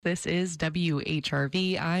This is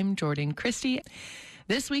WHRV. I'm Jordan Christie.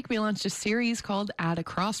 This week, we launched a series called At a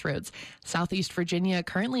Crossroads. Southeast Virginia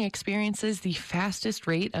currently experiences the fastest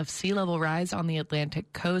rate of sea level rise on the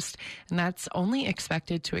Atlantic coast, and that's only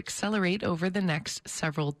expected to accelerate over the next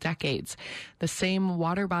several decades. The same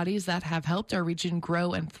water bodies that have helped our region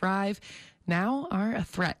grow and thrive now are a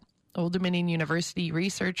threat. Old Dominion University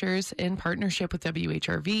researchers, in partnership with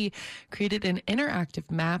WHRV, created an interactive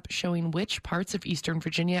map showing which parts of Eastern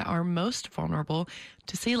Virginia are most vulnerable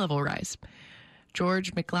to sea level rise.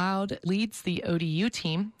 George McLeod leads the ODU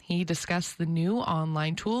team. He discussed the new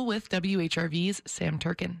online tool with WHRV's Sam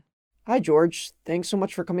Turkin. Hi, George. Thanks so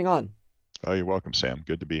much for coming on. Oh, you're welcome, Sam.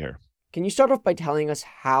 Good to be here. Can you start off by telling us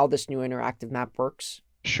how this new interactive map works?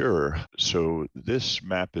 Sure. So this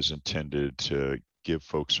map is intended to give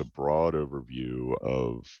folks a broad overview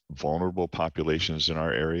of vulnerable populations in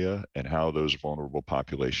our area and how those vulnerable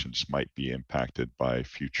populations might be impacted by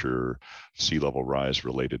future sea level rise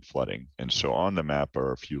related flooding. And so on the map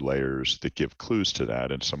are a few layers that give clues to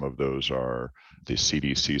that. And some of those are the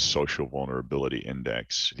CDC's Social Vulnerability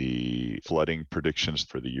Index, the flooding predictions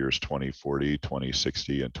for the years 2040,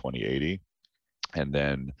 2060, and 2080. And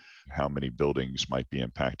then how many buildings might be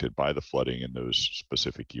impacted by the flooding in those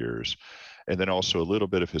specific years. And then also a little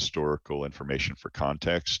bit of historical information for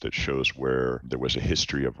context that shows where there was a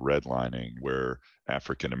history of redlining, where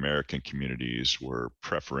African American communities were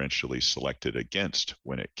preferentially selected against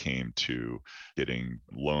when it came to getting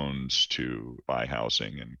loans to buy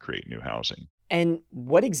housing and create new housing. And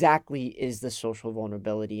what exactly is the Social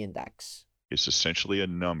Vulnerability Index? It's essentially a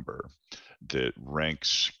number that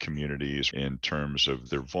ranks communities in terms of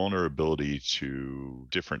their vulnerability to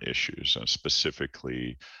different issues,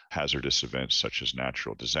 specifically hazardous events such as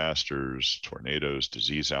natural disasters, tornadoes,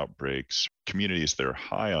 disease outbreaks. Communities that are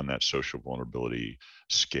high on that social vulnerability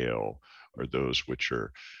scale are those which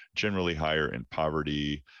are generally higher in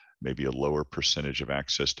poverty, maybe a lower percentage of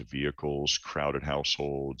access to vehicles, crowded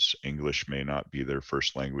households. English may not be their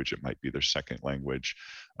first language, it might be their second language.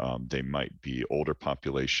 They might be older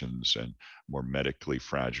populations and more medically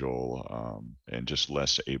fragile and just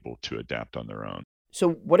less able to adapt on their own.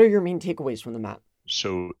 So what are your main takeaways from the map?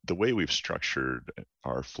 So the way we've structured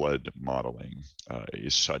our flood modeling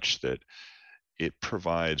is such that it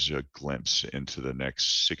provides a glimpse into the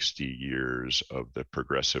next 60 years of the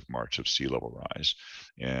progressive march of sea level rise.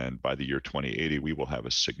 And by the year 2080, we will have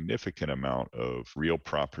a significant amount of real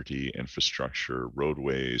property, infrastructure,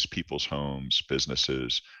 roadways, people's homes,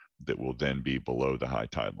 businesses that will then be below the high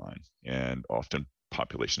tide line. And often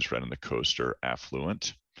populations right on the coast are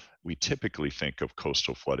affluent. We typically think of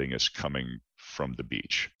coastal flooding as coming from the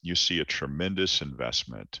beach. You see a tremendous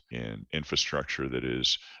investment in infrastructure that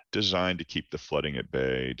is designed to keep the flooding at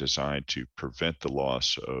bay, designed to prevent the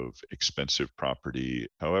loss of expensive property.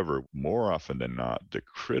 However, more often than not, the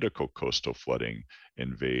critical coastal flooding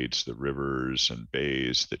invades the rivers and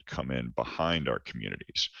bays that come in behind our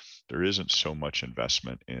communities. There isn't so much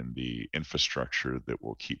investment in the infrastructure that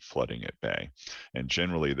will keep flooding at bay. And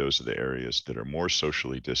generally, those are the areas that are more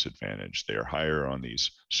socially disadvantaged. They are higher on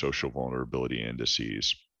these social vulnerability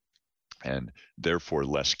indices and therefore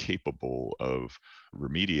less capable of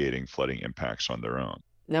remediating flooding impacts on their own.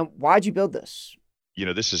 Now, why'd you build this?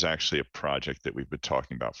 This is actually a project that we've been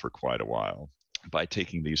talking about for quite a while. By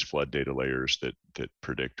taking these flood data layers that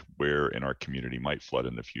predict where in our community might flood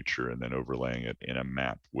in the future and then overlaying it in a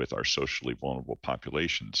map with our socially vulnerable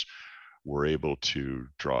populations, we're able to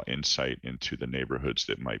draw insight into the neighborhoods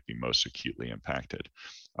that might be most acutely impacted.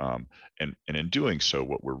 And in doing so,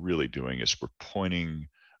 what we're really doing is we're pointing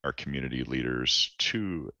our community leaders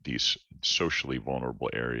to these socially vulnerable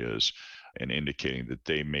areas and indicating that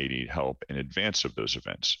they may need help in advance of those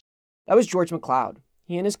events. That was George McLeod.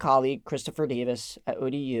 He and his colleague, Christopher Davis at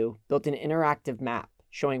ODU, built an interactive map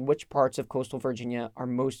showing which parts of coastal Virginia are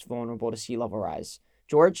most vulnerable to sea level rise.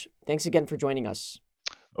 George, thanks again for joining us.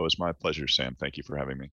 Oh, it's my pleasure, Sam. Thank you for having me.